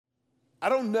I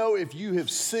don't know if you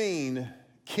have seen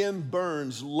Ken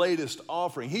Burns' latest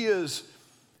offering. He has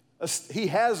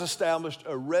established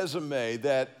a resume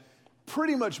that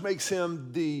pretty much makes him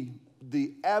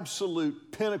the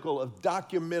absolute pinnacle of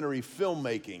documentary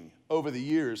filmmaking over the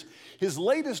years. His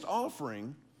latest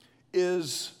offering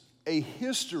is a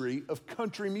history of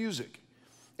country music.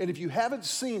 And if you haven't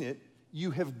seen it,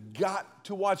 you have got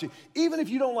to watch it. Even if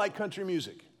you don't like country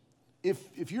music,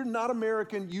 if you're not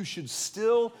American, you should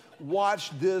still watch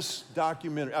this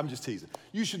documentary. I'm just teasing.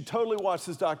 You should totally watch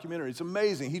this documentary. It's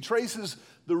amazing. He traces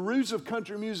the roots of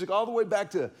country music all the way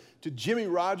back to Jimmie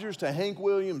Rodgers, to Hank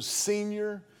Williams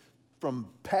Sr., from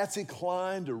Patsy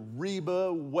Cline to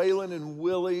Reba, Waylon and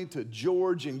Willie, to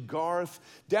George and Garth,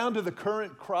 down to the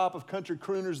current crop of country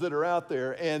crooners that are out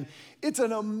there. And it's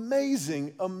an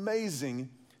amazing, amazing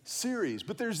series.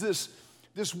 But there's this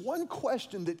one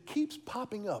question that keeps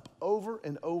popping up over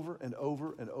and over and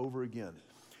over and over again.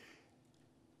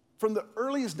 From the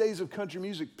earliest days of country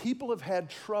music, people have had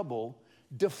trouble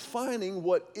defining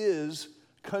what is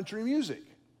country music.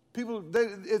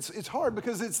 It's hard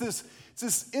because it's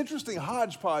this interesting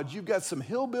hodgepodge. You've got some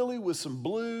hillbilly with some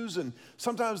blues, and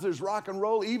sometimes there's rock and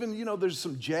roll. Even, there's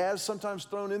some jazz sometimes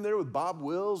thrown in there with Bob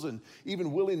Wills, and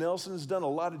even Willie Nelson has done a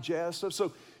lot of jazz stuff.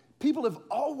 So people have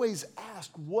always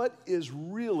asked, what is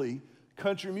really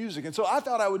country music? And so I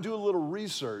thought I would do a little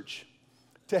research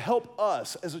to help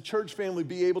us as a church family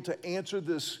be able to answer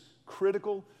this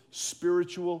critical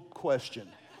spiritual question.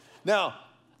 Now,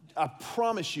 I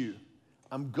promise you,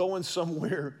 I'm going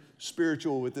somewhere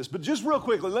spiritual with this. But just real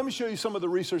quickly, let me show you some of the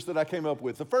research that I came up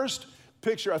with. The first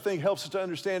picture, I think, helps us to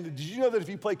understand it. Did you know that if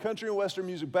you play country and western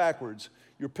music backwards,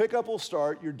 your pickup will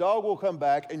start, your dog will come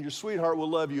back, and your sweetheart will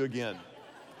love you again?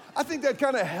 I think that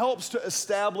kind of helps to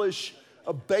establish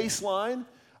a baseline.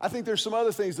 I think there's some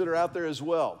other things that are out there as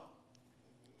well.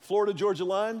 Florida Georgia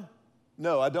Line?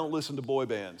 No, I don't listen to boy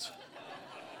bands.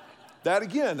 That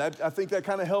again, I think that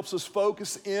kind of helps us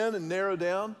focus in and narrow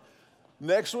down.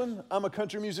 Next one, I'm a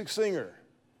country music singer,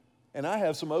 and I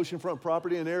have some oceanfront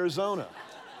property in Arizona.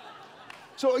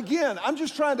 So again, I'm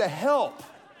just trying to help.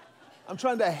 I'm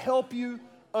trying to help you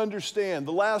understand.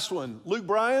 The last one, Luke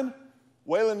Bryan,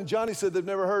 Waylon and Johnny said they've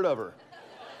never heard of her.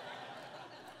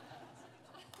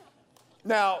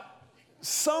 Now,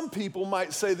 some people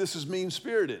might say this is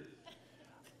mean-spirited.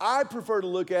 I prefer to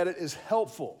look at it as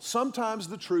helpful. Sometimes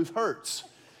the truth hurts.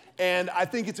 And I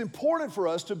think it's important for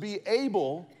us to be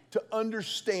able to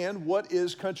understand what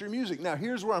is country music. Now,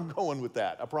 here's where I'm going with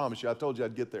that. I promise you, I told you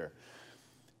I'd get there.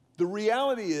 The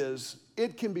reality is,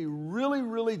 it can be really,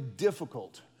 really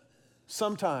difficult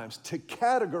sometimes to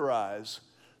categorize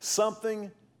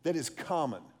something that is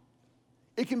common.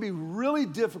 It can be really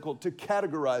difficult to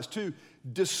categorize, to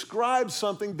describe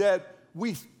something that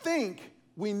we think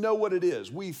we know what it is.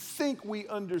 We think we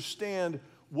understand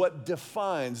what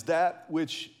defines that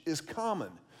which is common.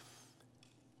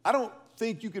 I don't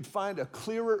think you could find a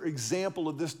clearer example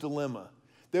of this dilemma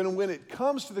than when it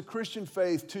comes to the Christian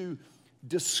faith to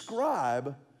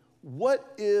describe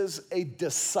what is a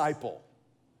disciple.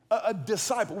 A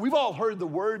disciple. We've all heard the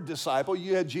word disciple.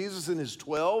 You had Jesus and his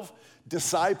 12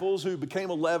 disciples who became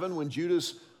 11 when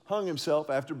Judas hung himself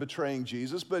after betraying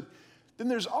Jesus. But then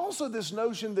there's also this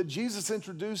notion that Jesus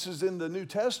introduces in the New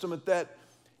Testament that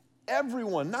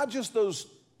everyone, not just those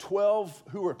 12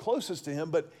 who are closest to him,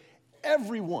 but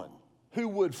everyone who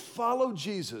would follow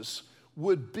Jesus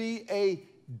would be a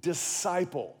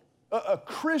disciple. A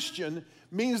Christian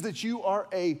means that you are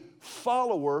a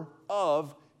follower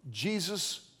of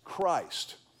Jesus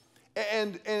Christ.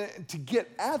 And to get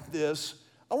at this,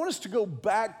 I want us to go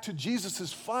back to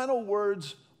Jesus' final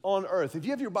words on earth. If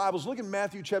you have your Bibles, look at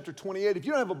Matthew chapter 28. If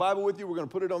you don't have a Bible with you, we're going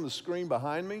to put it on the screen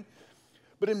behind me.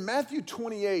 But in Matthew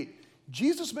 28,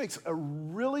 Jesus makes a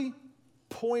really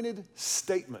pointed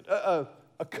statement, a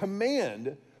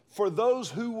command for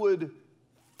those who would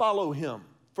follow him,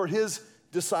 for his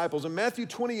disciples. In Matthew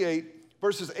 28,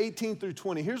 verses 18 through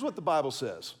 20, here's what the Bible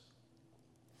says.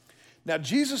 Now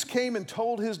Jesus came and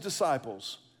told his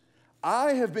disciples,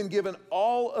 I have been given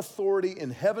all authority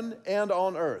in heaven and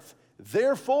on earth.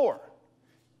 Therefore,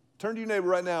 turn to your neighbor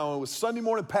right now and with Sunday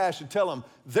morning passion, tell them,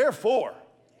 therefore.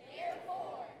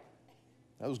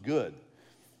 That was good.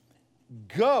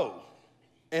 Go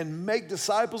and make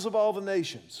disciples of all the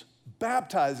nations,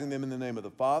 baptizing them in the name of the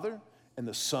Father and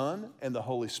the Son and the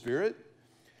Holy Spirit.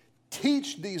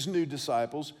 Teach these new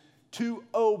disciples to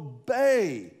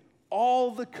obey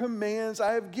all the commands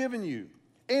I have given you.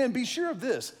 And be sure of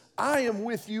this, I am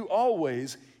with you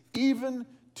always, even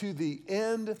to the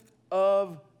end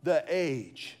of the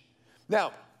age.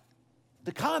 Now,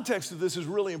 the context of this is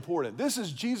really important. This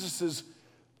is Jesus'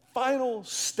 final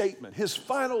statement, his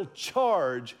final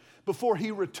charge before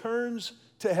he returns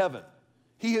to heaven.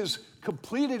 He has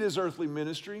completed his earthly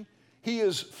ministry. He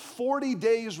is 40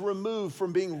 days removed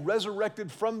from being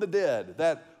resurrected from the dead,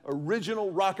 that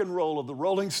original rock and roll of the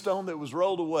Rolling Stone that was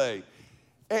rolled away.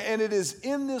 And it is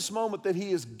in this moment that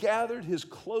he has gathered his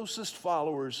closest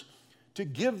followers to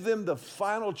give them the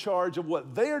final charge of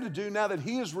what they are to do now that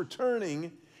he is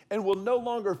returning and will no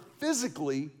longer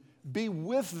physically be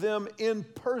with them in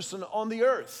person on the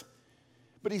earth.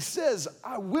 But he says,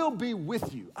 I will be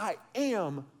with you. I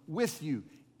am with you,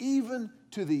 even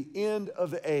to the end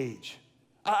of the age.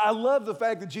 I love the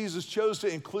fact that Jesus chose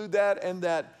to include that and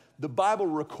that the Bible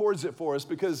records it for us,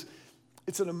 because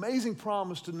it's an amazing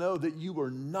promise to know that you are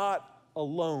not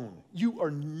alone. You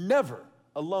are never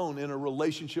alone in a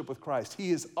relationship with Christ.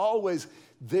 He is always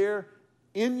there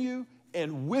in you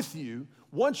and with you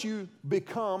once you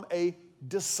become a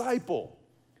disciple.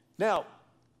 Now,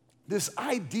 this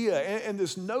idea and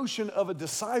this notion of a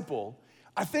disciple,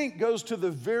 I think, goes to the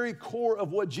very core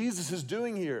of what Jesus is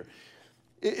doing here.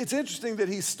 It's interesting that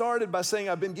he started by saying,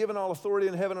 I've been given all authority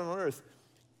in heaven and on earth.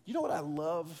 You know what I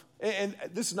love? And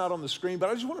this is not on the screen, but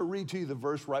I just want to read to you the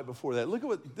verse right before that. Look at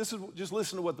what this is. Just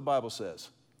listen to what the Bible says.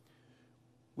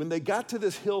 When they got to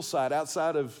this hillside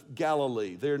outside of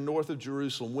Galilee, there north of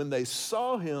Jerusalem, when they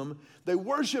saw him, they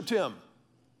worshiped him.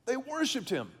 They worshiped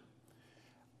him.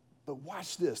 But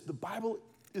watch this. The Bible,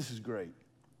 this is great.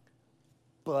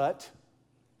 But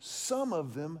some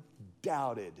of them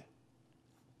doubted.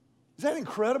 Is that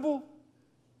incredible?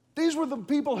 These were the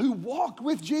people who walked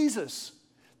with Jesus.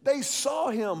 They saw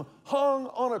him hung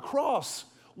on a cross.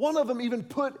 One of them even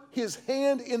put his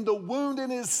hand in the wound in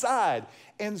his side.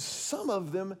 And some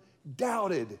of them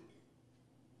doubted.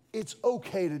 It's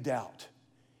okay to doubt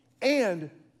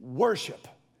and worship,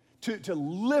 to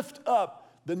lift up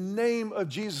the name of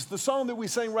Jesus. The song that we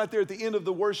sang right there at the end of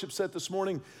the worship set this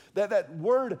morning, that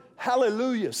word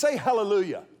hallelujah. Say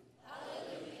hallelujah.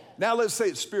 Hallelujah. Now let's say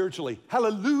it spiritually.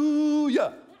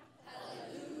 Hallelujah.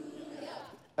 Hallelujah.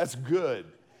 That's good.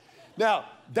 Now,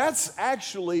 that's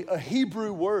actually a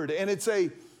Hebrew word, and it's a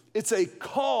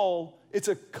call, it's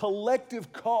a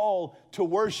collective call to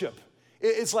worship.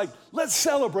 It's like, let's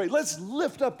celebrate, let's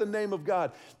lift up the name of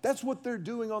God. That's what they're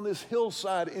doing on this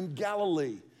hillside in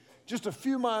Galilee, just a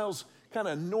few miles kind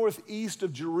of northeast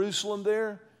of Jerusalem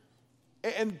there.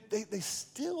 And they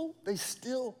still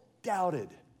doubted.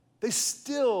 They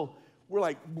still were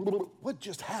like, what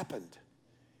just happened?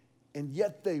 And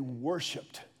yet they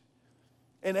worshiped.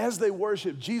 And as they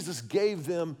worshiped, Jesus gave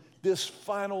them this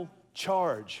final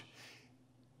charge.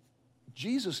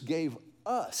 Jesus gave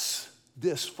us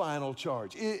this final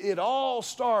charge. It all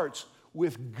starts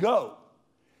with go.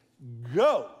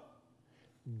 Go.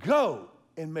 Go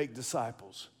and make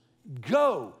disciples.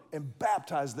 Go and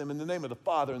baptize them in the name of the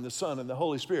Father and the Son and the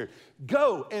Holy Spirit.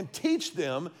 Go and teach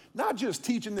them, not just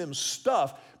teaching them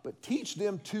stuff, but teach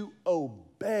them to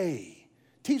obey.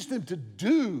 Teach them to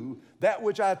do that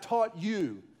which I taught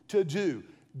you to do.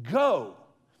 Go.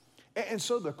 And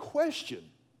so the question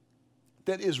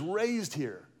that is raised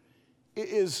here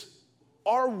is,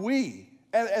 are we,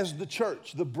 as the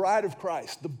church, the bride of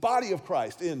Christ, the body of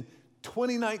Christ in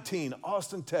 2019,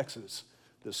 Austin, Texas,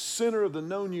 the center of the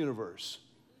known universe,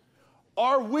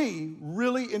 are we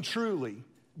really and truly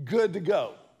good to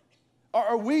go?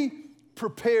 Are we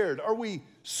prepared? Are we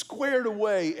squared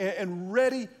away and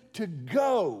ready to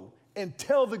go and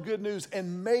tell the good news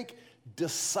and make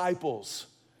disciples?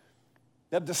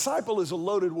 Now, disciple is a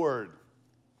loaded word.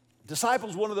 Disciple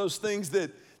is one of those things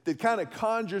that kind of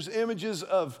conjures images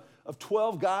of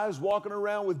 12 guys walking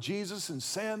around with Jesus in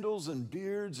sandals and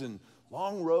beards and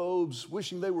long robes,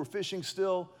 wishing they were fishing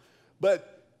still.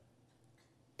 But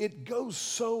it goes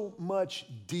so much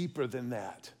deeper than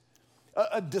that.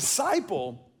 A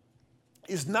disciple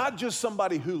is not just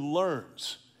somebody who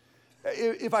learns.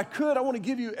 If I could, I want to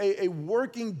give you a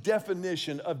working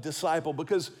definition of disciple,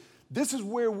 because this is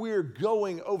where we're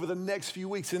going over the next few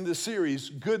weeks in this series,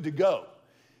 Good to Go.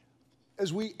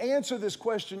 As we answer this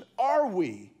question, are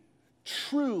we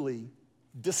truly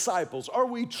disciples? Are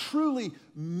we truly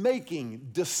making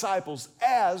disciples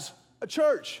as a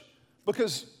church?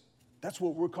 Because that's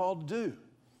what we're called to do.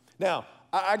 Now,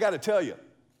 I got to tell you,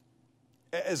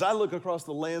 as I look across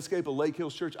the landscape of Lake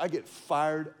Hills Church, I get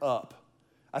fired up.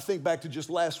 I think back to just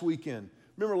last weekend.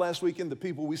 Remember last weekend, the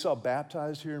people we saw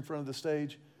baptized here in front of the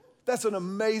stage? That's an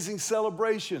amazing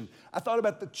celebration. I thought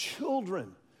about the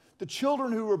children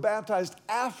who were baptized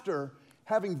after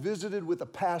having visited with a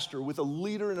pastor, with a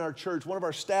leader in our church, one of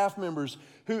our staff members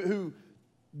who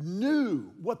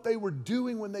knew what they were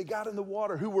doing when they got in the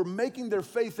water, who were making their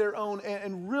faith their own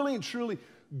and really and truly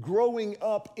growing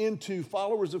up into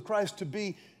followers of Christ to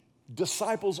be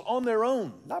disciples on their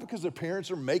own, not because their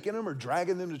parents are making them or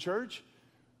dragging them to church.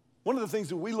 One of the things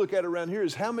that we look at around here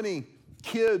is how many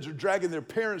kids are dragging their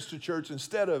parents to church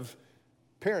instead of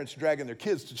parents dragging their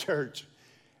kids to church.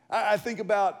 I think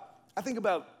about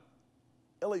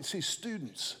LHC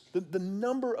students, the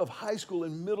number of high school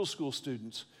and middle school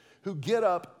students who get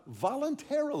up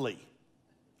voluntarily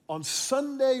on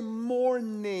Sunday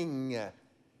morning,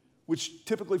 which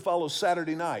typically follows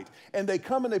Saturday night. And they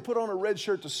come and they put on a red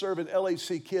shirt to serve in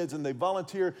LHC Kids, and they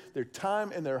volunteer their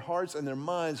time and their hearts and their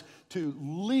minds to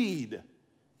lead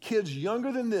kids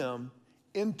younger than them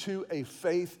into a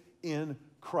faith in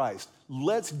Christ.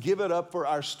 Let's give it up for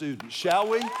our students, shall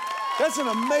we? That's an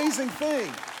amazing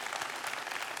thing.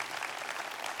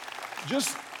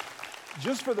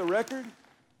 Just for the record,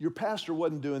 your pastor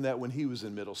wasn't doing that when he was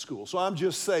in middle school. So I'm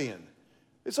just saying,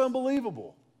 it's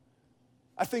unbelievable.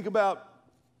 I think about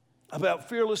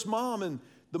Fearless Mom and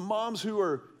the moms who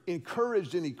are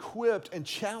encouraged and equipped and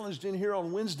challenged in here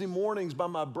on Wednesday mornings by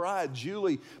my bride,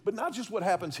 Julie, but not just what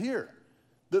happens here.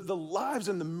 The lives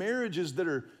and the marriages that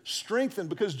are strengthened,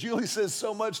 because Julie says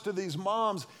so much to these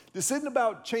moms, this isn't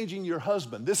about changing your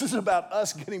husband. This is about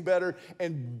us getting better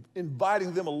and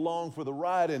inviting them along for the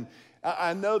ride. And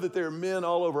I know that there are men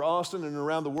all over Austin and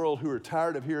around the world who are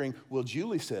tired of hearing, well,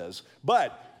 Julie says.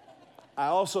 But I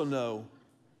also know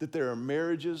that there are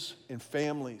marriages and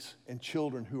families and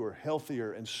children who are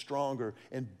healthier and stronger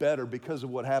and better because of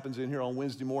what happens in here on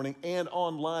Wednesday morning and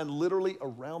online, literally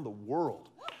around the world.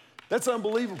 That's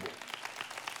unbelievable.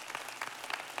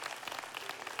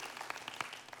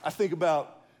 I think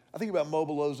about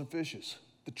Mobile Loaves and Fishes,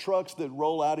 the trucks that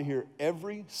roll out of here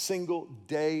every single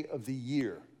day of the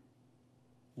year,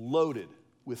 loaded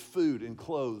with food and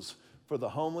clothes for the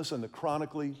homeless and the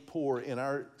chronically poor in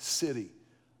our city.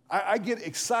 I get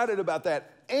excited about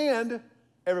that, and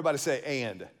everybody say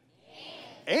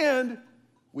and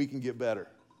we can get better.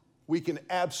 We can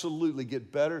absolutely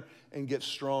get better and get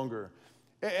stronger.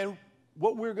 And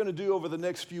what we're going to do over the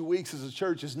next few weeks as a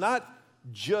church is not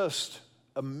just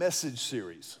a message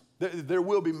series. There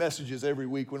will be messages every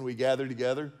week when we gather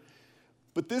together,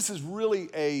 but this is really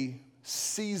a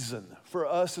season for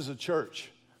us as a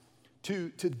church to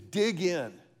dig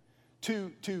in,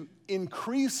 to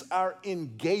increase our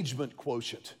engagement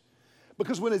quotient.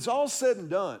 Because when it's all said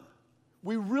and done,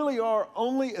 we really are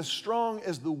only as strong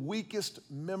as the weakest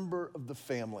member of the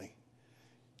family.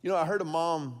 You know, I heard a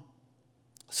mom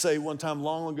say one time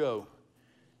long ago,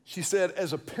 she said,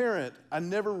 as a parent, I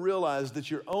never realized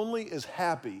that you're only as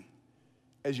happy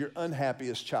as your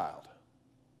unhappiest child.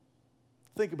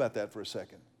 Think about that for a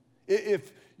second.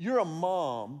 If you're a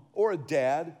mom or a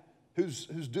dad who's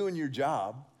doing your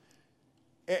job,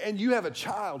 and you have a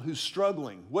child who's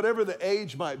struggling, whatever the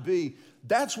age might be,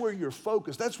 that's where your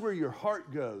focus, that's where your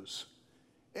heart goes.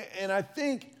 And I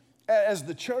think as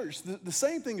the church, the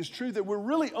same thing is true, that we're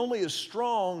really only as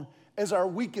strong as our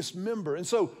weakest member. And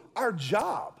so our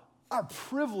job, our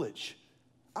privilege,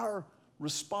 our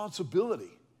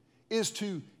responsibility is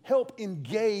to help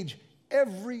engage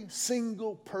every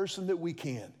single person that we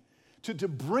can, to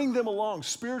bring them along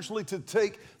spiritually, to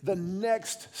take the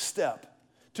next step,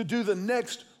 to do the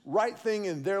next right thing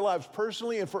in their lives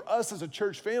personally, and for us as a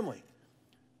church family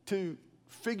to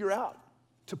figure out,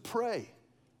 to pray,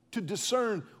 to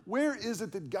discern where is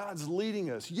it that God's leading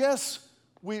us. Yes,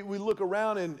 we look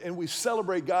around and we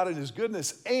celebrate God and His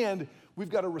goodness, and we've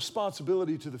got a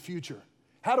responsibility to the future.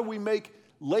 How do we make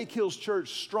Lake Hills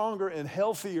Church stronger and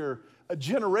healthier a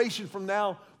generation from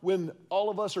now when all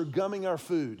of us are gumming our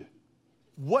food?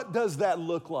 What does that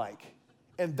look like?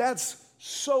 And that's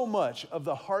so much of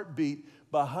the heartbeat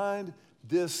behind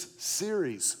this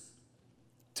series,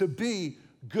 to be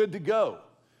good to go.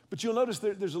 But you'll notice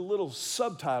there's a little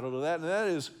subtitle to that, and that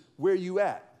is, where you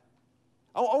at?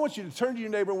 I want you to turn to your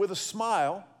neighbor and with a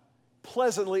smile,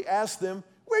 pleasantly ask them,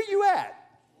 where you at?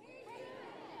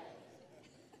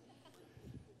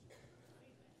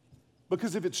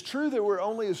 Because if it's true that we're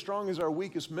only as strong as our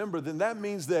weakest member, then that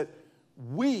means that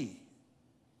we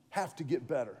have to get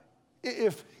better.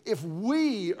 If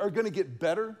we are going to get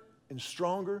better and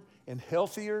stronger and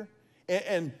healthier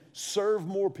and serve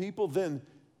more people, then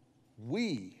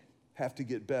we have to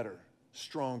get better,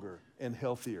 stronger, and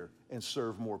healthier and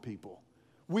serve more people.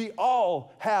 We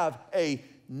all have a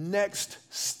next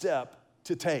step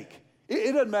to take.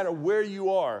 It doesn't matter where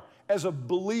you are as a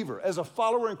believer, as a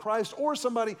follower in Christ, or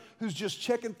somebody who's just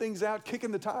checking things out,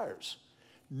 kicking the tires.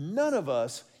 None of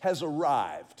us has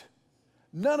arrived.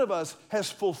 None of us has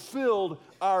fulfilled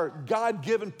our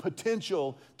God-given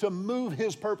potential to move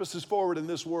His purposes forward in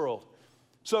this world.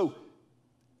 So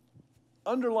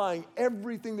underlying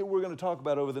everything that we're going to talk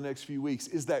about over the next few weeks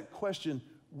is that question,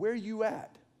 where are you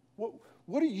at?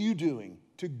 What are you doing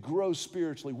to grow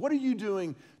spiritually? What are you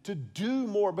doing to do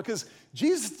more? Because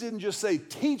Jesus didn't just say,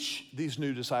 teach these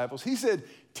new disciples. He said,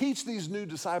 teach these new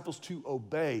disciples to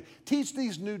obey. Teach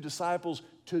these new disciples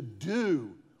to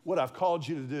do what I've called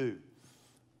you to do.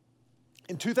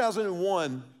 In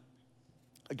 2001,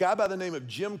 a guy by the name of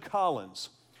Jim Collins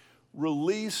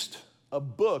released a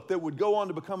book that would go on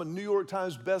to become a New York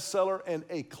Times bestseller and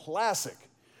a classic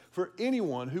for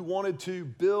anyone who wanted to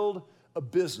build a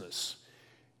business.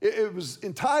 It was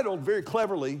entitled, very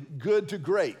cleverly, Good to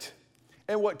Great.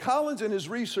 And what Collins and his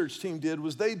research team did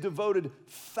was they devoted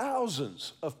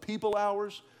thousands of people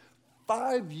hours,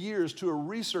 5 years, to a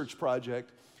research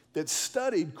project that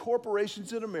studied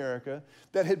corporations in America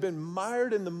that had been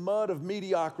mired in the mud of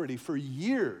mediocrity for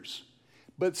years,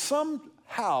 but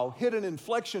somehow hit an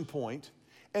inflection point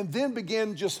and then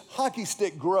began just hockey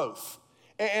stick growth.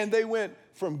 And they went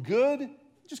from good,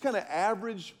 just kind of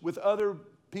average with other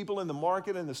people in the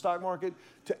market, in the stock market,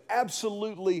 to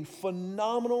absolutely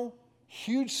phenomenal,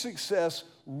 huge success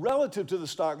relative to the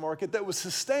stock market that was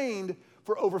sustained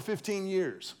for over 15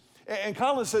 years. And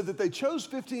Collins said that they chose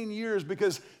 15 years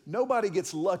because nobody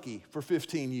gets lucky for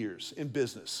 15 years in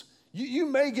business. You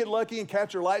may get lucky and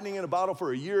catch your lightning in a bottle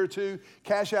for a year or two,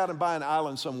 cash out and buy an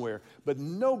island somewhere, but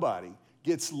nobody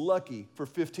gets lucky for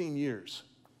 15 years.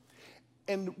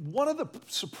 And one of the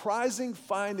surprising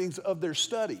findings of their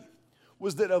study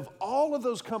was that of all of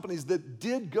those companies that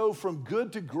did go from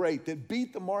good to great, that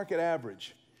beat the market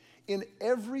average, in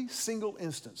every single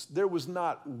instance, there was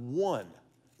not one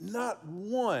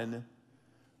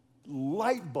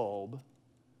light bulb,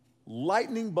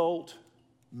 lightning bolt,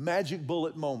 magic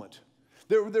bullet moment.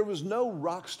 There was no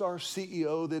rock star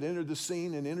CEO that entered the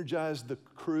scene and energized the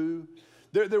crew.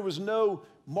 There was no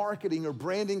marketing or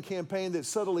branding campaign that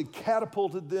suddenly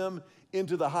catapulted them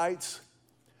into the heights.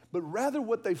 But rather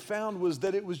what they found was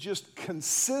that it was just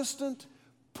consistent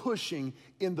pushing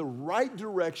in the right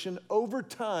direction over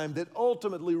time that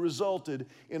ultimately resulted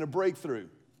in a breakthrough.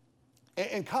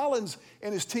 And Collins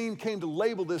and his team came to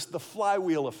label this the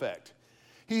flywheel effect.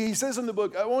 He says in the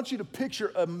book, I want you to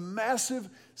picture a massive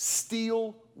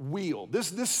steel wheel.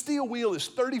 This steel wheel is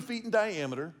 30 feet in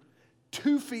diameter,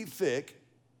 2 feet thick,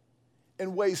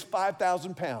 and weighs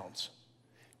 5,000 pounds.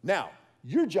 Now,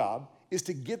 your job is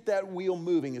to get that wheel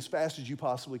moving as fast as you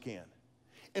possibly can.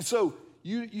 And so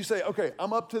you say, okay,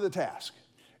 I'm up to the task.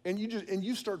 And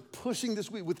you start pushing this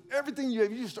wheel with everything you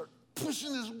have. You just start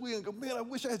pushing this wheel and go, man, I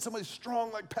wish I had somebody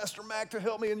strong like Pastor Mac to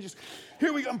help me. And just,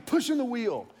 here we go, I'm pushing the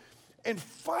wheel. And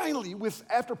finally,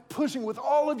 after pushing with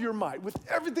all of your might, with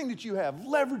everything that you have,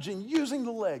 leveraging, using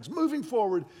the legs, moving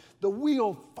forward, the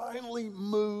wheel finally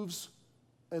moves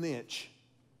an inch.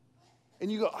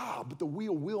 And you go, but the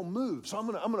wheel will move. So I'm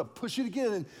gonna push it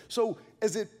again. And so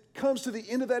as it comes to the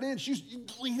end of that inch, you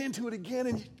lean into it again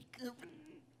and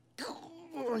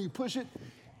you push it.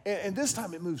 And this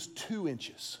time it moves 2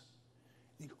 inches.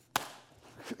 You go,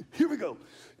 here we go.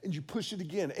 And you push it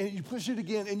again, and you push it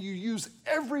again, and you use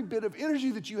every bit of energy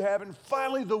that you have, and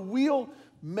finally the wheel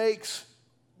makes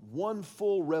one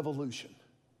full revolution.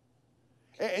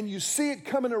 And you see it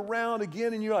coming around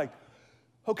again, and you're like,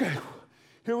 okay,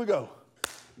 here we go.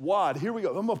 WOD, here we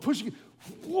go. I'm gonna push it.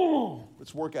 Whoa,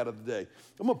 it's workout of the day.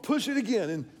 I'm gonna push it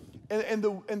again, and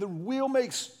the wheel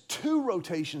makes 2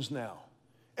 rotations now,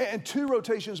 and 2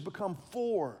 rotations become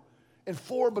 4. And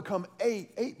 4 become 8,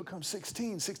 8 becomes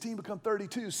 16, 16 become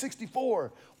 32,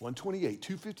 64, 128,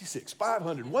 256,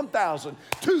 500, 1,000,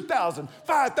 2,000,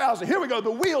 5,000. Here we go. The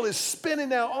wheel is spinning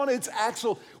now on its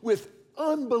axle with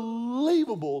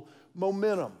unbelievable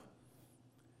momentum.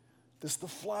 This is the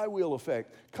flywheel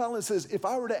effect. Collins says, if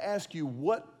I were to ask you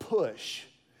what push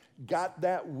got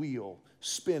that wheel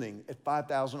spinning at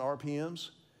 5,000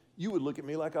 RPMs, you would look at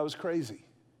me like I was crazy.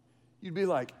 You'd be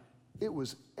like, it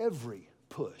was every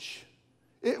push.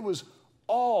 It was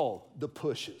all the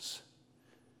pushes.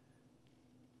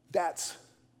 That's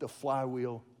the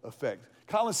flywheel effect.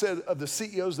 Collins said of the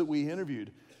CEOs that we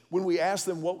interviewed, when we asked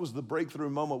them what was the breakthrough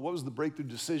moment, what was the breakthrough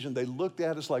decision, they looked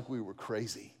at us like we were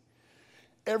crazy.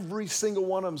 Every single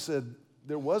one of them said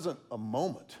there wasn't a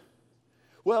moment.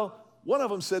 Well, one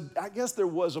of them said, I guess there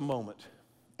was a moment.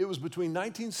 It was between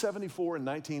 1974 and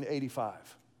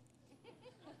 1985.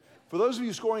 For those of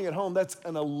you scoring at home, that's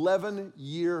an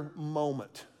 11-year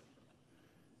moment.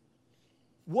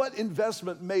 What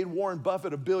investment made Warren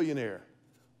Buffett a billionaire?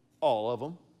 All of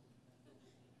them.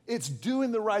 It's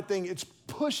doing the right thing. It's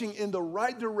pushing in the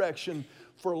right direction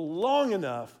for long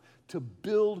enough to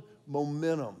build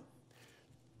momentum.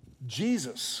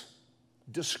 Jesus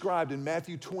described in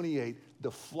Matthew 28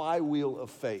 the flywheel of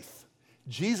faith.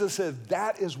 Jesus said,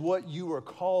 that is what you are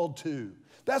called to.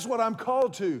 That's what I'm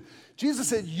called to. Jesus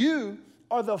said, you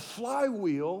are the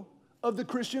flywheel of the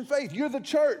Christian faith. You're the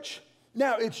church.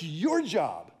 Now, it's your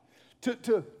job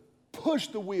to push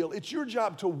the wheel. It's your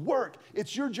job to work.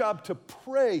 It's your job to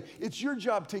pray. It's your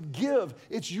job to give.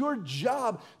 It's your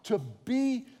job to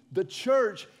be the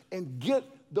church and get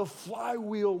the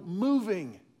flywheel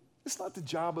moving. It's not the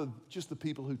job of just the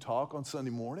people who talk on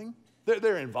Sunday morning.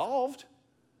 They're involved.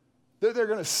 They're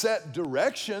going to set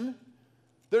direction.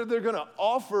 They're going to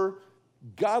offer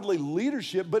godly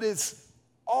leadership, but it's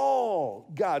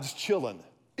all God's children.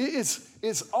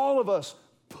 It's all of us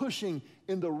pushing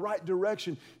in the right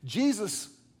direction. Jesus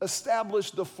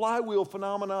established the flywheel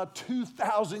phenomena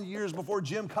 2,000 years before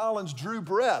Jim Collins drew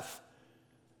breath.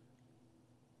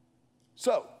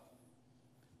 So,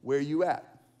 where are you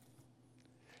at?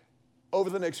 Over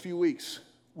the next few weeks,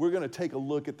 we're going to take a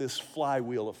look at this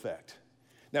flywheel effect.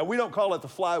 Now, we don't call it the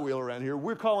flywheel around here.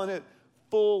 We're calling it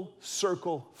full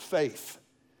circle faith.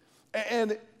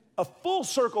 And a full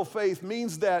circle faith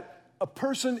means that a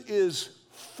person is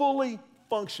fully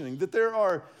functioning, that there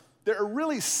are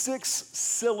really 6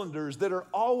 cylinders that are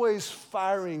always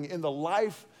firing in the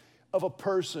life of a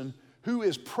person who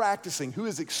is practicing, who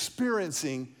is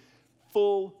experiencing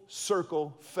full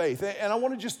circle faith. And I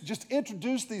want to just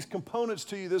introduce these components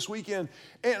to you this weekend.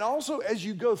 And also, as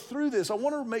you go through this, I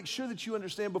want to make sure that you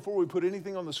understand before we put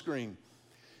anything on the screen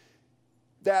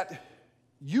that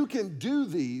you can do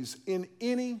these in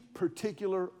any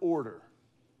particular order.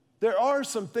 There are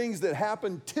some things that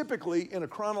happen typically in a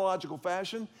chronological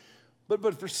fashion,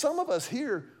 but for some of us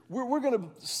here, we're going to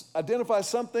identify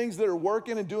some things that are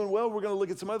working and doing well. We're going to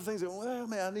look at some other things that, well,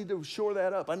 man, I need to shore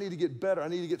that up. I need to get better. I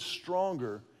need to get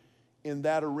stronger in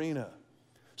that arena.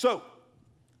 So,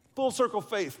 full circle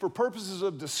faith for purposes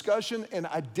of discussion and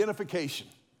identification,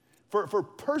 for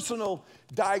personal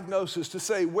diagnosis to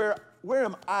say, where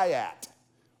am I at?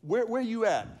 Where are you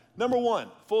at? Number 1,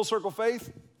 full circle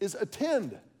faith is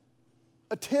attend.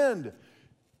 Attend.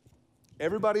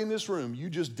 Everybody in this room, you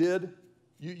just did.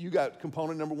 You got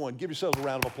component number 1. Give yourselves a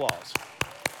round of applause.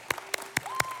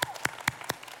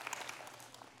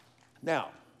 Now,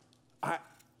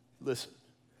 listen,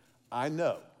 I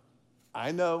know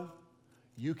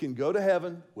you can go to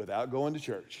heaven without going to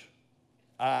church.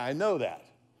 I know that.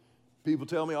 People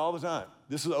tell me all the time,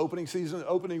 this is opening season,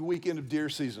 opening weekend of deer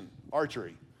season,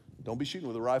 archery. Don't be shooting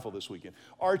with a rifle this weekend.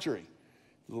 Archery.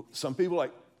 Some people are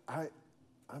like,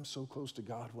 I'm so close to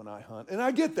God when I hunt. And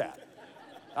I get that.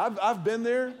 I've been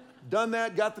there, done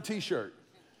that, got the t-shirt.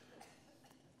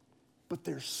 But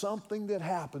there's something that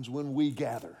happens when we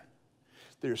gather.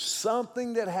 There's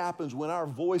something that happens when our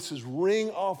voices ring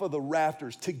off of the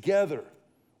rafters together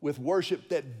with worship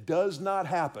that does not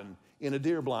happen in a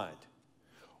deer blind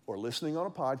or listening on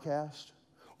a podcast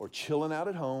or chilling out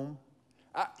at home.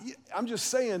 I'm just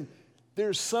saying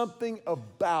there's something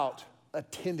about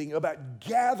attending, about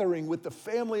gathering with the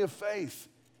family of faith.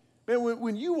 Man,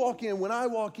 when you walk in, when I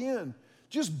walk in,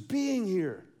 just being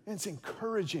here, and it's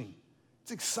encouraging.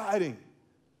 It's exciting.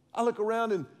 I look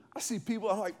around and I see people,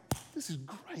 I'm like, this is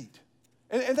great.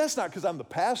 And that's not because I'm the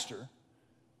pastor.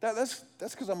 That's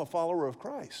because I'm a follower of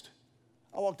Christ.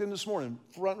 I walked in this morning,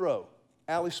 front row,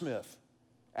 Allie Smith.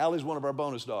 Allie's one of our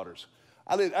bonus daughters.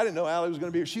 I didn't know Allie was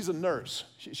going to be here. She's a nurse.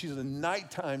 She's a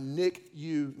nighttime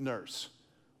NICU nurse.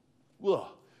 Ugh.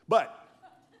 But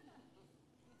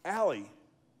Allie,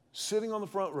 sitting on the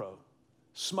front row,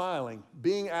 smiling,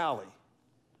 being Allie,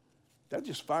 that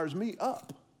just fires me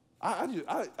up.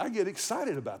 I get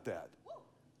excited about that.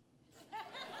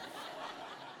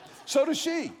 So does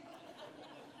she.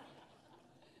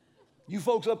 You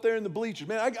folks up there in the bleachers,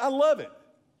 man, I love it.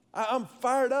 I'm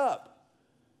fired up.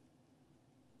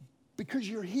 Because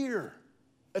you're here.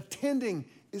 Attending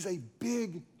is a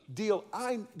big deal.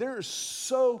 There are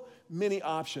so many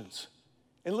options.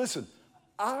 And listen,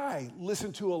 I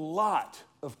listen to a lot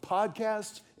of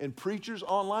podcasts and preachers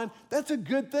online. That's a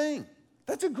good thing.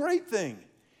 That's a great thing.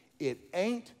 It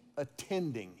ain't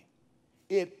attending.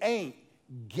 It ain't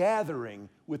gathering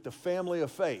with the family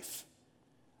of faith.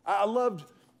 I loved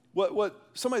what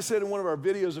somebody said in one of our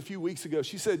videos a few weeks ago.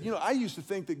 She said, I used to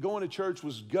think that going to church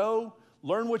was go,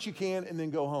 learn what you can, and then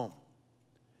go home.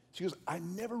 She goes, I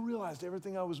never realized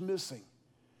everything I was missing.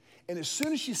 And as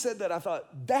soon as she said that, I thought,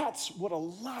 that's what a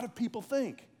lot of people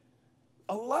think.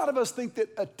 A lot of us think that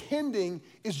attending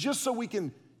is just so we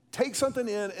can take something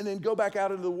in and then go back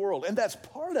out into the world. And that's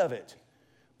part of it.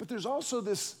 But there's also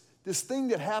this thing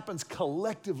that happens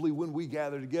collectively when we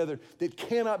gather together that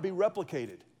cannot be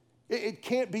replicated. It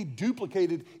can't be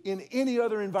duplicated in any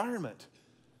other environment.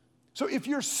 So if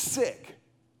you're sick,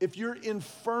 if you're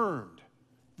infirmed,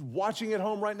 watching at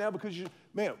home right now because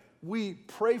we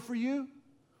pray for you,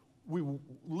 we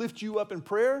lift you up in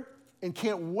prayer, and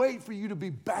can't wait for you to be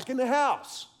back in the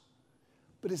house.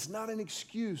 But it's not an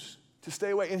excuse to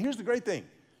stay away. And here's the great thing.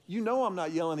 You know I'm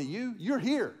not yelling at you. You're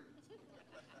here.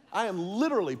 I am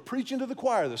literally preaching to the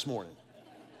choir this morning.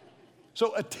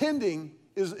 So attending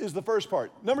is the first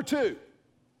part. Number 2,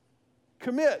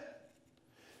 commit.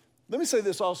 Let me say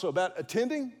this also about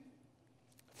attending.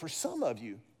 For some of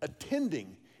you,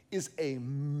 attending is a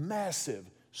massive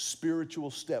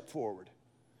spiritual step forward.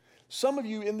 Some of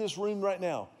you in this room right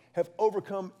now have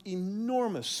overcome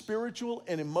enormous spiritual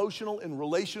and emotional and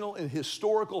relational and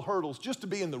historical hurdles just to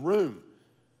be in the room.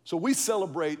 So we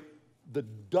celebrate the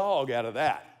dog out of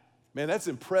that. Man, that's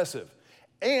impressive.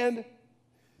 And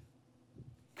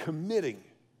committing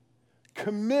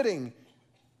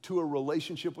to a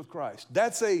relationship with Christ.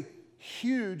 That's a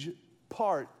huge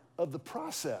part of the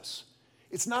process.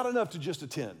 It's not enough to just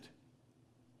attend.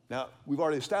 Now, we've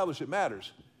already established it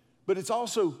matters, but it's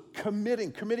also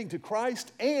committing to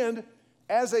Christ, and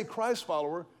as a Christ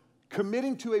follower,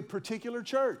 committing to a particular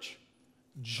church,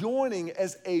 joining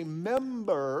as a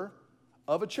member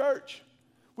of a church.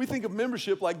 We think of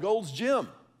membership like Gold's Gym.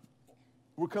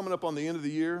 We're coming up on the end of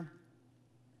the year.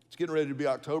 It's getting ready to be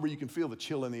October. You can feel the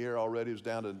chill in the air already. It was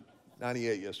down to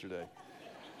 98 yesterday.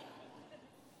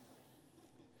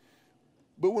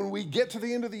 But when we get to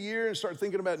the end of the year and start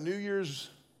thinking about New Year's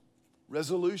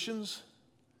resolutions,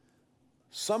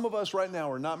 some of us right now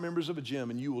are not members of a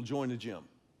gym, and you will join a gym.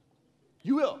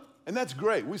 You will, and that's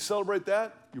great. We celebrate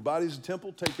that. Your body's a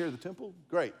temple. Take care of the temple.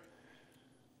 Great.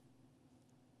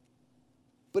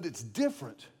 But it's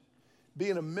different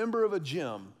being a member of a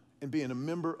gym and being a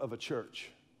member of a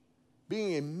church.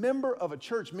 Being a member of a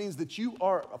church means that you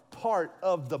are a part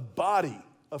of the body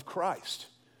of Christ.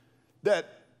 That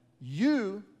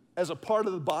you, as a part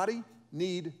of the body,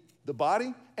 need the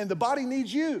body, and the body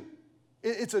needs you.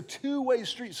 It's a two-way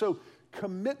street. So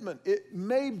commitment, it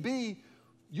may be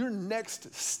your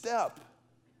next step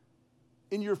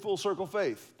in your full circle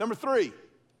faith. Number 3,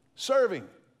 serving,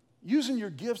 using your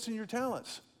gifts and your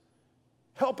talents.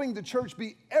 Helping the church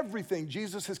be everything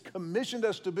Jesus has commissioned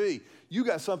us to be. You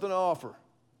got something to offer.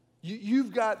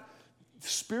 You've got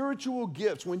spiritual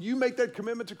gifts. When you make that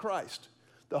commitment to Christ,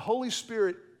 the Holy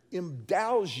Spirit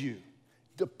endows you,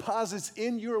 deposits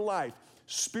in your life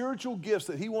spiritual gifts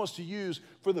that he wants to use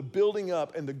for the building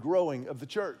up and the growing of the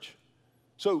church.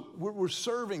 So we're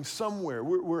serving somewhere.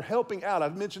 We're helping out.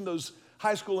 I've mentioned those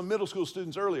high school and middle school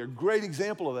students earlier. Great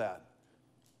example of that.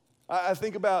 I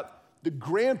think about the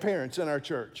grandparents in our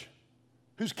church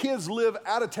whose kids live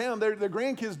out of town. Their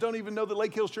grandkids don't even know that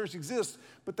Lake Hills Church exists,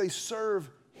 but they serve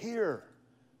here.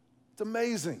 It's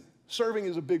amazing. Serving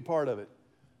is a big part of it.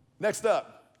 Next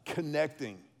up,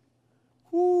 connecting.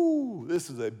 Woo, this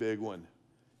is a big one.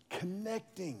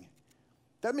 Connecting.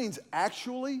 That means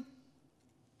actually,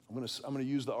 I'm going to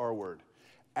use the R word,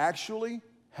 actually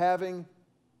having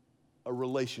a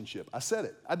relationship. I said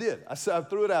it. I did. I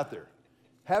threw it out there.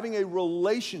 Having a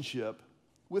relationship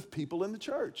with people in the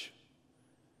church.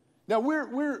 Now,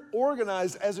 we're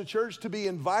organized as a church to be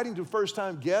inviting to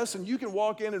first-time guests, and you can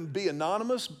walk in and be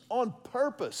anonymous on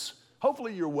purpose.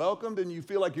 Hopefully you're welcomed and you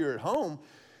feel like you're at home.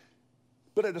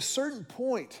 But at a certain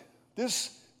point,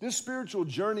 this spiritual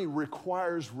journey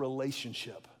requires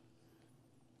relationship.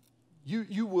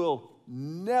 You will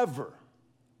never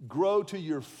grow to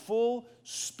your full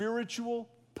spiritual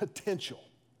potential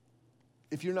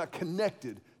if you're not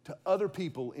connected to other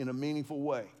people in a meaningful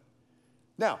way.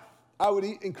 Now, I would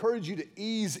encourage you to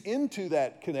ease into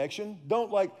that connection.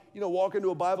 Don't walk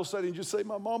into a Bible study and just say,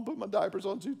 my mom put my diapers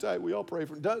on too tight. We all pray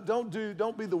for them.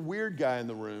 Don't be the weird guy in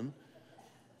the room.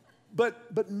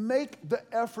 But make the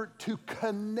effort to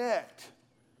connect.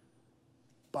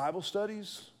 Bible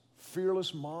studies,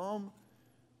 Fearless Mom,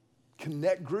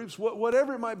 connect groups,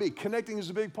 whatever it might be. Connecting is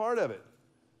a big part of it.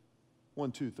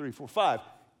 1, 2, 3, 4, 5.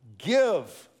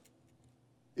 Give.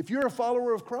 If you're a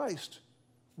follower of Christ,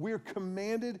 we're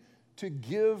commanded to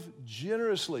give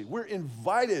generously. We're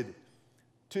invited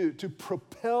to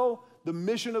propel the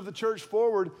mission of the church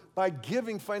forward by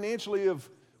giving financially of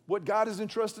what God has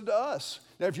entrusted to us.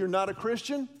 Now, if you're not a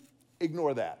Christian,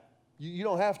 ignore that. You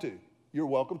don't have to. You're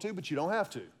welcome to, but you don't have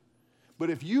to. But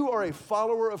if you are a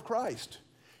follower of Christ,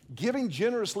 giving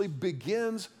generously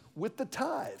begins with the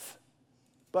tithe.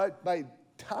 By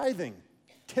tithing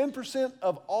 10%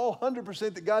 of all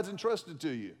 100% that God's entrusted to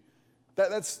you.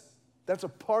 That's a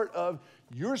part of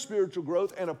your spiritual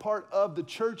growth and a part of the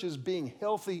church's being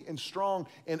healthy and strong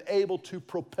and able to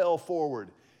propel forward.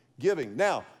 Giving.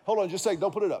 Now, hold on just a second.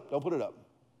 Don't put it up.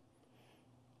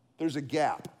 there's a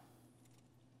gap.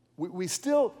 We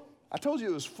still, I told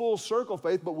you it was full circle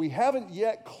faith, but we haven't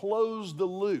yet closed the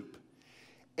loop.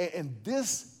 And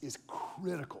this is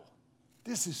critical.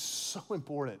 This is so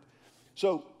important.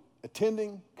 So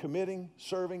attending, committing,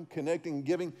 serving, connecting,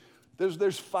 giving,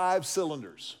 there's 5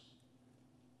 cylinders.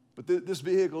 But this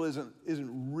vehicle isn't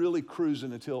really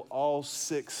cruising until all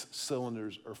 6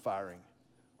 cylinders are firing.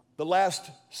 The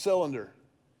last cylinder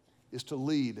is to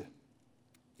lead.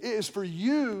 It is for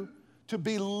you to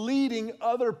be leading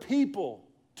other people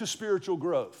to spiritual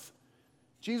growth.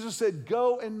 Jesus said,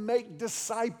 go and make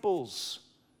disciples.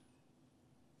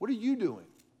 What are you doing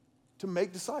to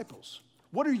make disciples?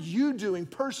 What are you doing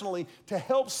personally to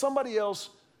help somebody else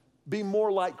be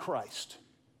more like Christ?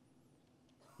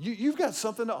 You've got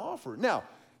something to offer. Now,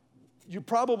 you're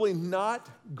probably not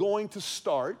going to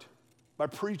start by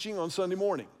preaching on Sunday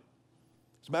morning.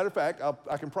 As a matter of fact,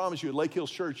 I can promise you at Lake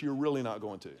Hills Church, you're really not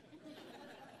going to.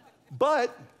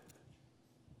 But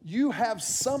you have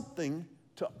something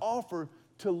to offer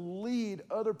to lead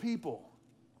other people.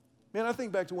 Man, I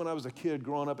think back to when I was a kid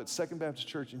growing up at Second Baptist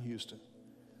Church in Houston.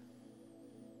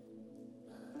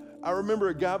 I remember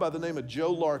a guy by the name of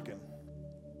Joe Larkin.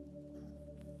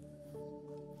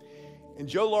 And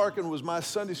Joe Larkin was my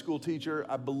Sunday school teacher,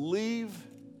 I believe,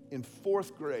 in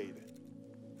 4th grade.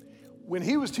 When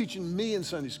he was teaching me in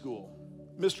Sunday school,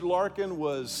 Mr. Larkin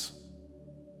was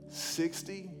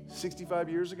 65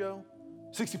 years ago,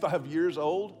 65 years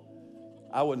old.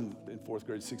 I wasn't in 4th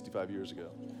grade 65 years ago.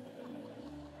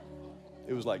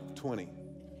 It was like 20.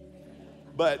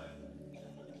 But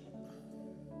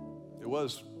it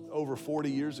was over 40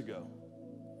 years ago.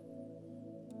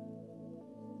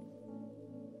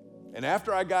 And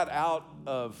after I got out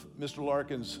of Mr.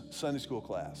 Larkin's Sunday school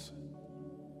class,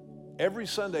 every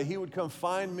Sunday he would come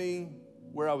find me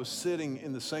where I was sitting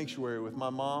in the sanctuary with my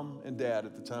mom and dad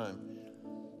at the time.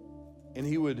 And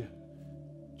he would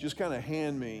just kind of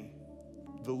hand me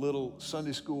the little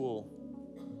Sunday school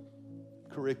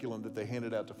curriculum that they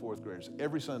handed out to 4th graders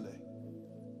every Sunday.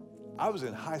 I was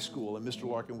in high school and Mr.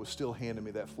 Larkin was still handing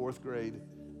me that 4th grade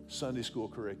Sunday school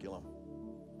curriculum.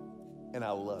 And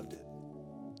I loved it.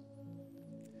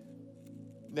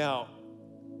 Now,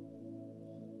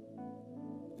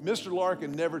 Mr.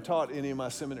 Larkin never taught any of my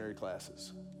seminary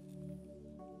classes.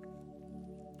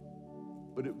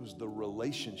 But it was the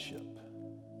relationship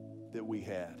that we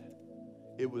had.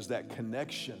 It was that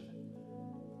connection.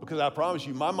 Because I promise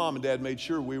you, my mom and dad made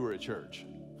sure we were at church.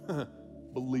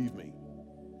 Believe me.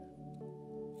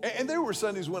 And there were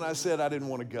Sundays when I said I didn't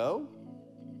want to go.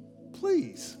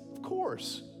 Please, of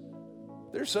course.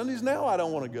 There's Sundays now I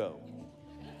don't want to go.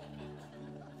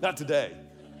 Not today.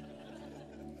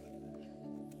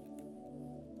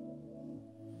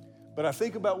 But I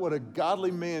think about what a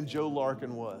godly man Joe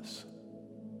Larkin was.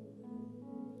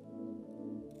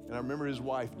 And I remember his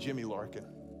wife, Jimmy Larkin.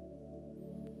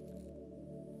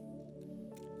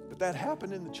 But that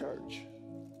happened in the church.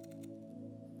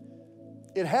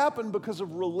 It happened because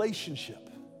of relationship.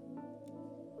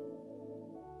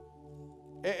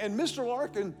 And Mr.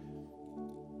 Larkin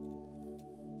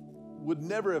would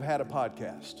never have had a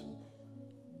podcast.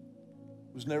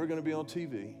 Was never going to be on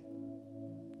TV.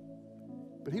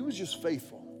 But he was just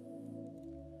faithful.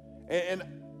 And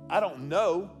I don't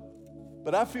know,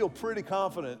 but I feel pretty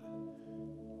confident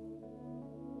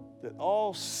that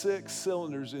all 6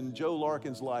 cylinders in Joe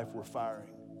Larkin's life were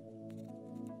firing.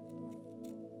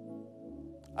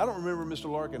 I don't remember Mr.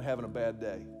 Larkin having a bad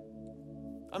day.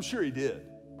 I'm sure he did.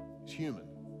 He's human.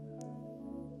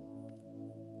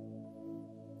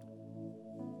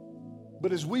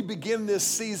 But as we begin this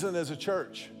season as a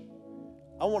church,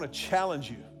 I want to challenge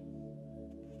you.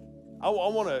 I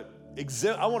want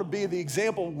to be the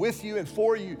example with you and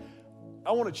for you.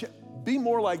 I want to be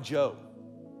more like Joe.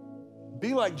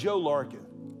 Be like Joe Larkin.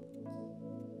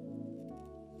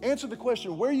 Answer the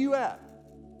question, where are you at?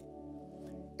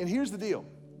 And here's the deal.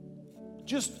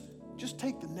 Just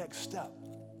take the next step.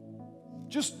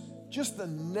 Just the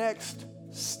next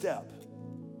step.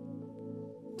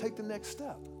 Take the next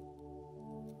step.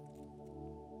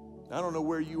 I don't know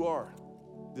where you are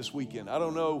this weekend. I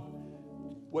don't know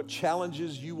what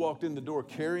challenges you walked in the door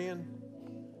carrying.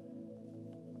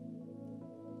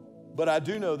 But I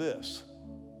do know this.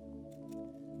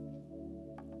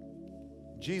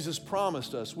 Jesus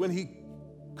promised us when he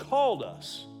called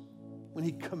us, when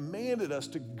he commanded us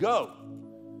to go,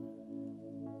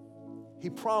 he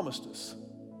promised us,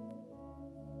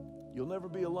 you'll never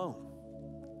be alone.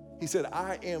 He said,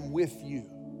 I am with you.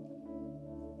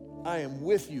 I am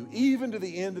with you, even to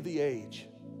the end of the age.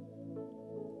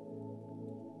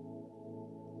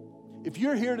 If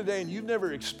you're here today and you've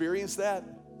never experienced that,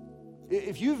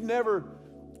 If you've never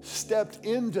stepped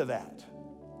into that,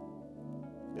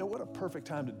 what a perfect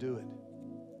time to do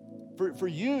it. For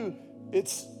you,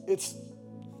 it's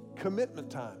commitment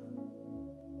time.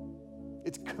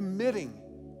 It's committing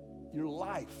your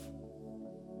life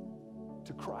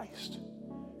to Christ.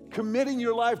 Committing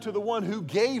your life to the one who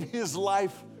gave his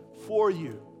life for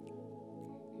you.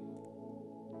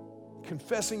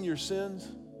 Confessing your sins,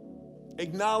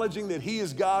 acknowledging that he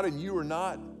is God and you are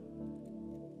not,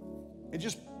 and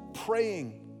just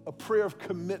praying a prayer of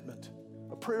commitment,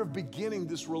 a prayer of beginning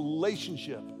this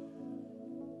relationship.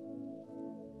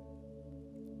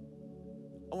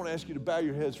 I want to ask you to bow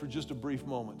your heads for just a brief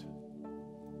moment.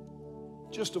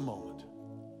 Just a moment.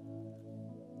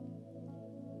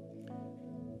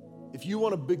 If you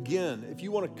want to begin, if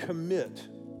you want to commit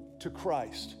to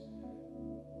Christ,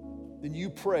 then you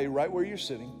pray right where you're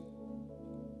sitting.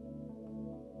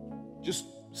 Just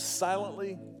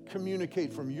silently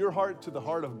communicate from your heart to the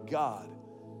heart of God.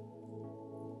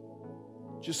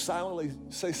 Just silently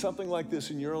say something like this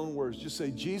in your own words. Just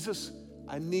say, Jesus,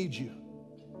 I need you.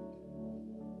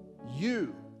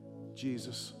 You,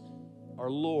 Jesus, are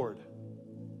Lord.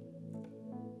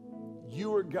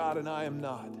 You are God and I am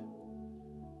not.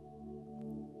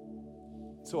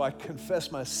 So I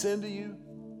confess my sin to you.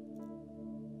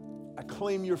 I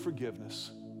claim your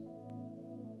forgiveness.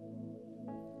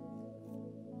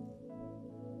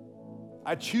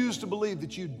 I choose to believe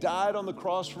that you died on the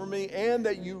cross for me and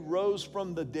that you rose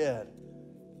from the dead.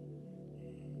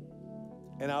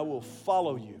 And I will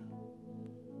follow you.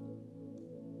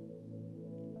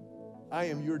 I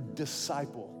am your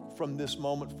disciple from this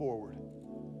moment forward.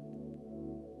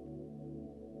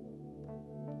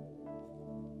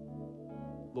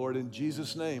 Lord, in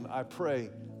Jesus' name, I pray,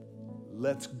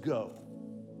 let's go.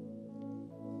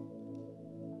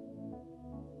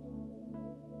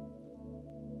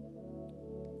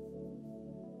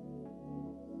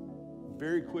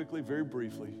 Very quickly, very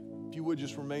briefly, if you would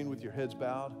just remain with your heads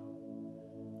bowed.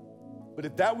 But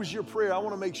if that was your prayer, I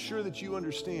want to make sure that you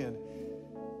understand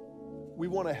we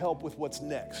want to help with what's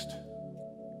next.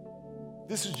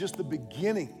 This is just the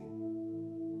beginning.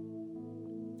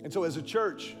 And so as a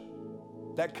church,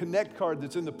 that Connect card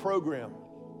that's in the program,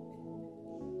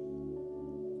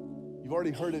 you've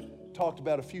already heard it talked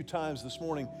about a few times this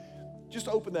morning. Just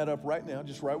open that up right now,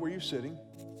 just right where you're sitting.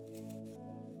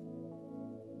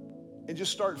 And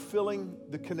just start filling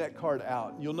the Connect card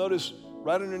out. You'll notice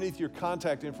right underneath your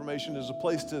contact information is a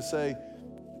place to say,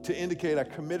 to indicate I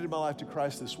committed my life to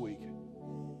Christ this week.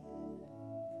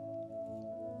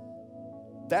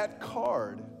 That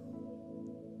card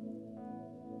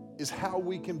is how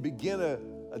we can begin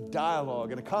a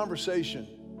dialogue and a conversation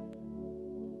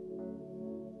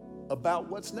about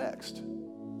what's next.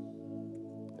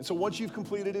 And so once you've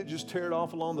completed it, just tear it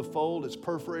off along the fold. It's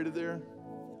perforated there.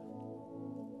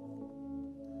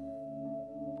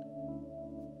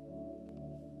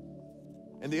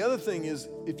 And the other thing is,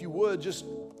 if you would, just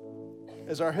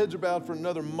as our heads are bowed for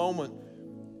another moment,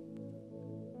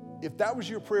 if that was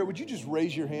your prayer, would you just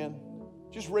raise your hand?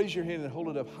 Just raise your hand and hold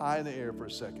it up high in the air for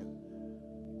a second.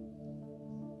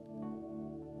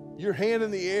 Your hand in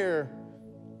the air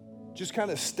just kind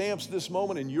of stamps this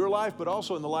moment in your life, but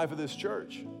also in the life of this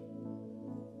church.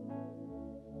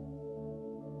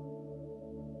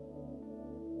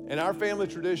 And our family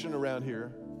tradition around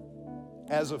here,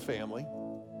 as a family,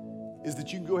 is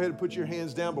that you can go ahead and put your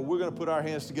hands down, but we're going to put our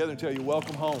hands together and tell you,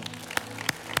 welcome home.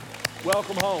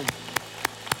 Welcome home.